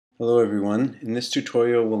Hello everyone. In this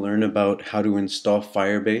tutorial we'll learn about how to install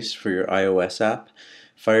Firebase for your iOS app.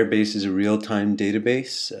 Firebase is a real-time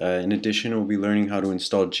database. In addition, we'll be learning how to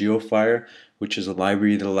install Geofire, which is a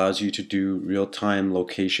library that allows you to do real-time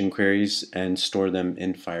location queries and store them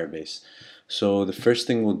in Firebase. So the first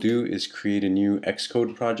thing we'll do is create a new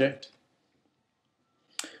Xcode project.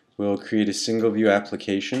 We'll create a single view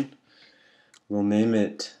application. We'll name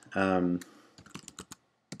it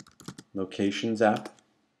Locations app.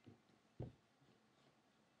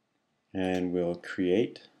 And we'll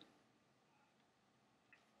create.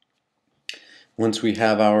 Once we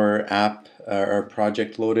have our app, our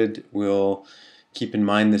project loaded, we'll keep in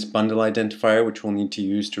mind this bundle identifier, which we'll need to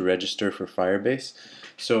use to register for Firebase.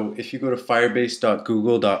 So if you go to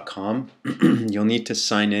firebase.google.com, you'll need to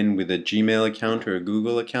sign in with a Gmail account or a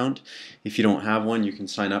Google account. If you don't have one, you can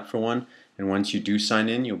sign up for one. And once you do sign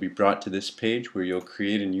in, you'll be brought to this page where you'll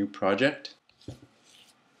create a new project.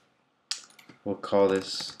 We'll call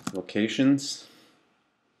this Locations.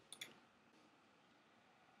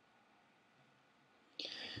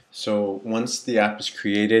 So once the app is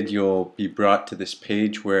created, you'll be brought to this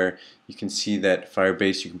page where you can see that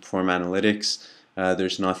Firebase, you can perform analytics.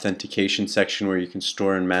 There's an authentication section where you can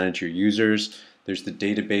store and manage your users. There's the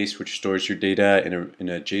database, which stores your data in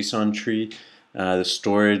a JSON tree. The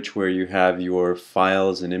storage, where you have your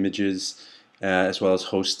files and images, as well as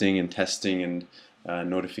hosting and testing and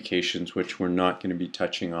notifications, which we're not going to be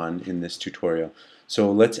touching on in this tutorial.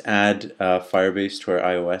 So let's add Firebase to our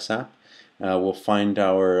iOS app. We'll find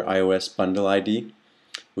our iOS bundle ID,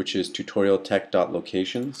 which is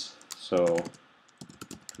tutorialtech.locations. So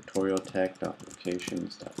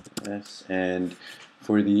tutorialtech.locations.s, and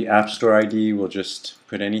for the App Store ID, we'll just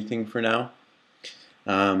put anything for now.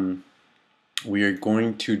 We are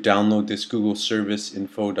going to download this Google Service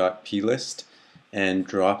info.plist and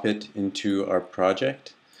drop it into our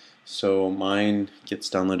project. So mine gets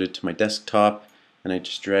downloaded to my desktop, and I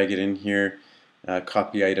just drag it in here.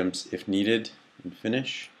 Copy items if needed, and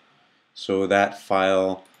finish. So that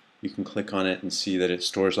file, you can click on it and see that it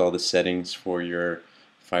stores all the settings for your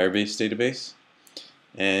Firebase database.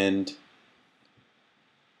 And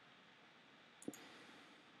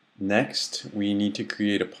next, we need to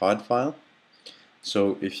create a pod file.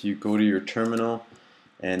 So if you go to your terminal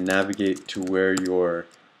and navigate to where your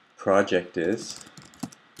project is,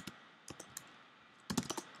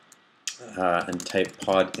 and type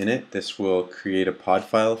pod in it, this will create a pod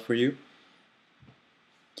file for you.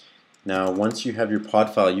 Now once you have your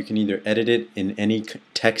pod file, you can either edit it in any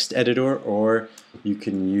text editor, or you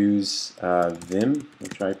can use Vim,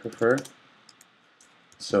 which I prefer.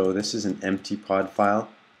 So this is an empty pod file.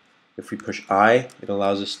 If we push I, it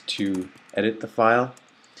allows us to edit the file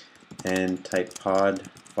and type pod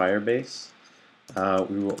Firebase.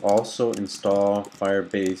 We will also install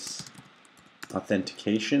Firebase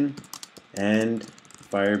authentication and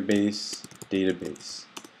Firebase database.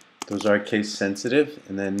 Those are case sensitive,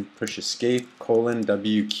 and then push escape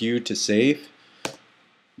 :WQ to save.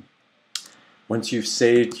 Once you've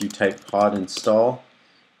saved, you type pod install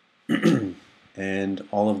and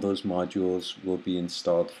all of those modules will be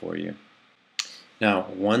installed for you. Now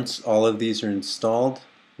once all of these are installed,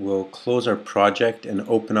 we'll close our project and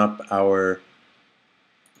open up our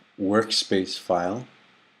workspace file.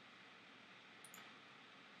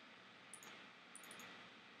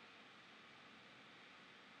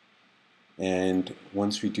 And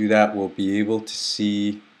once we do that, we'll be able to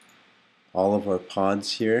see all of our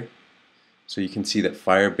pods here. So you can see that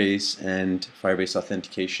Firebase and Firebase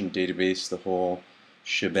Authentication Database, the whole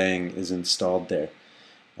shebang, is installed there.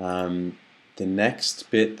 The next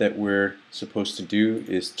bit that we're supposed to do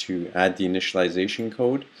is to add the initialization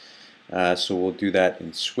code. So we'll do that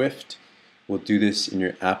in Swift. We'll do this in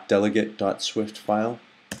your appdelegate.swift file.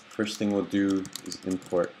 First thing we'll do is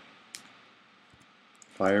import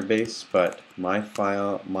Firebase, but my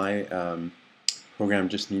program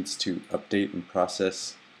just needs to update and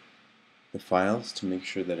process the files to make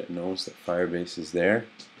sure that it knows that Firebase is there.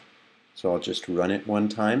 So I'll just run it one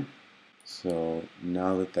time. So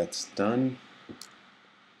now that that's done,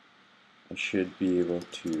 I should be able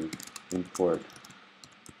to import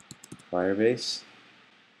Firebase.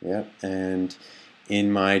 Yep, and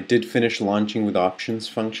in my did finish launching with options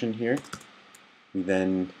function here, we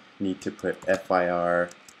then need to put fir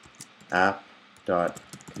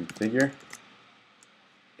app.configure,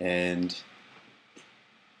 and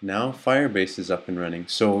now Firebase is up and running.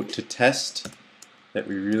 So to test that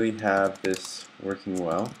we really have this working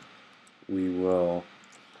well, we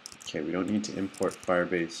don't need to import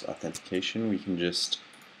Firebase authentication. We can just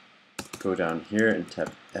go down here and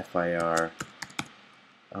type fir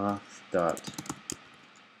auth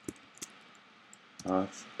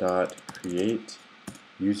auth.create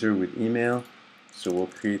user with email. So we'll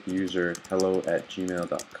create the user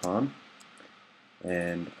hello@gmail.com,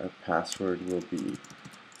 and our password will be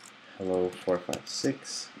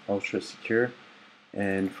hello456, ultra secure.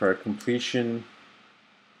 And for our completion,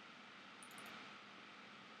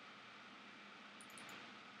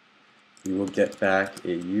 we will get back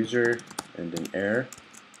a user and an error,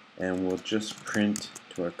 and we'll just print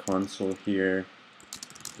to our console here,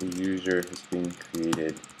 the user has been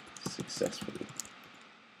created successfully.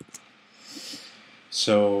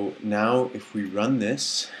 So now if we run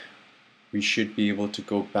this, we should be able to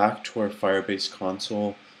go back to our Firebase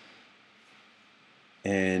console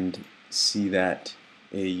and see that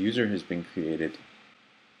a user has been created.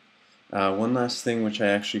 One last thing which I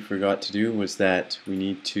actually forgot to do was that we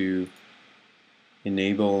need to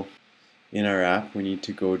enable, in our app, we need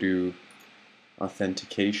to go to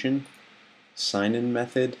authentication, sign-in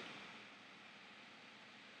method,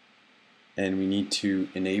 and we need to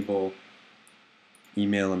enable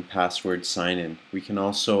email and password sign-in. We can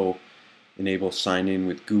also enable sign-in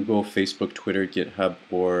with Google, Facebook, Twitter, GitHub,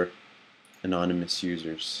 or anonymous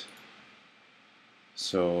users.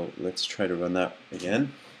 So let's try to run that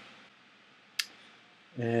again.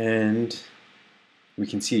 And we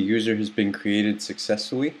can see a user has been created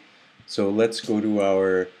successfully. So let's go to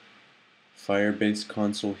our Firebase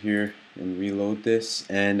console here and reload this,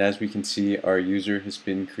 and as we can see, our user has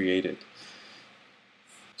been created.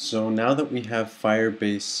 So now that we have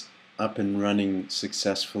Firebase up and running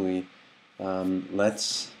successfully,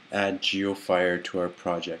 let's add Geofire to our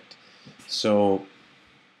project. So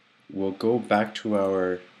we'll go back to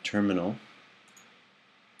our terminal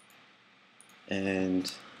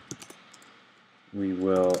and we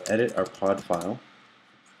will edit our pod file.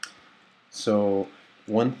 So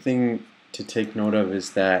one thing to take note of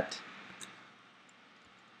is that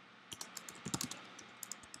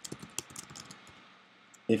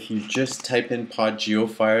if you just type in pod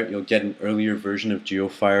Geofire, you'll get an earlier version of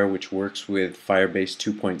Geofire which works with Firebase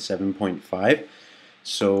 2.7.5.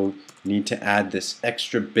 So you need to add this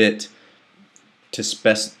extra bit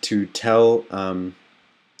to tell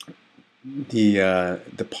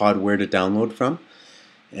the pod where to download from,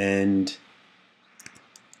 and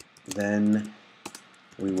then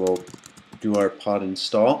we will do our pod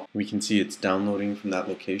install. We can see it's downloading from that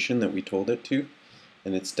location that we told it to,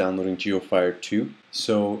 and it's downloading Geofire 2.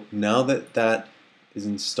 So now that that is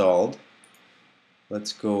installed,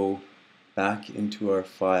 let's go back into our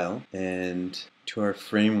file and to our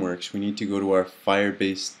frameworks. We need to go to our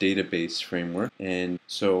Firebase database framework, and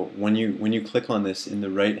so when you click on this in the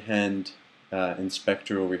right hand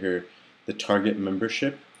inspector over here, the target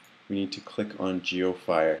membership, we need to click on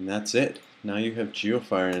Geofire, and that's it. Now you have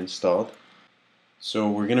Geofire installed. So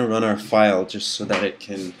we're going to run our file just so that it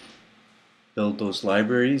can build those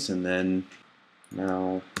libraries, and then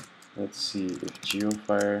now let's see if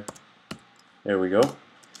Geofire, there we go.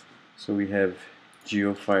 So we have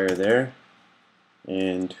Geofire there,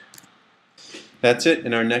 and that's it.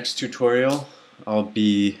 In our next tutorial, I'll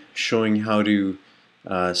be showing how to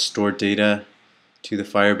store data to the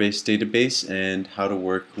Firebase database and how to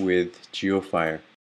work with Geofire.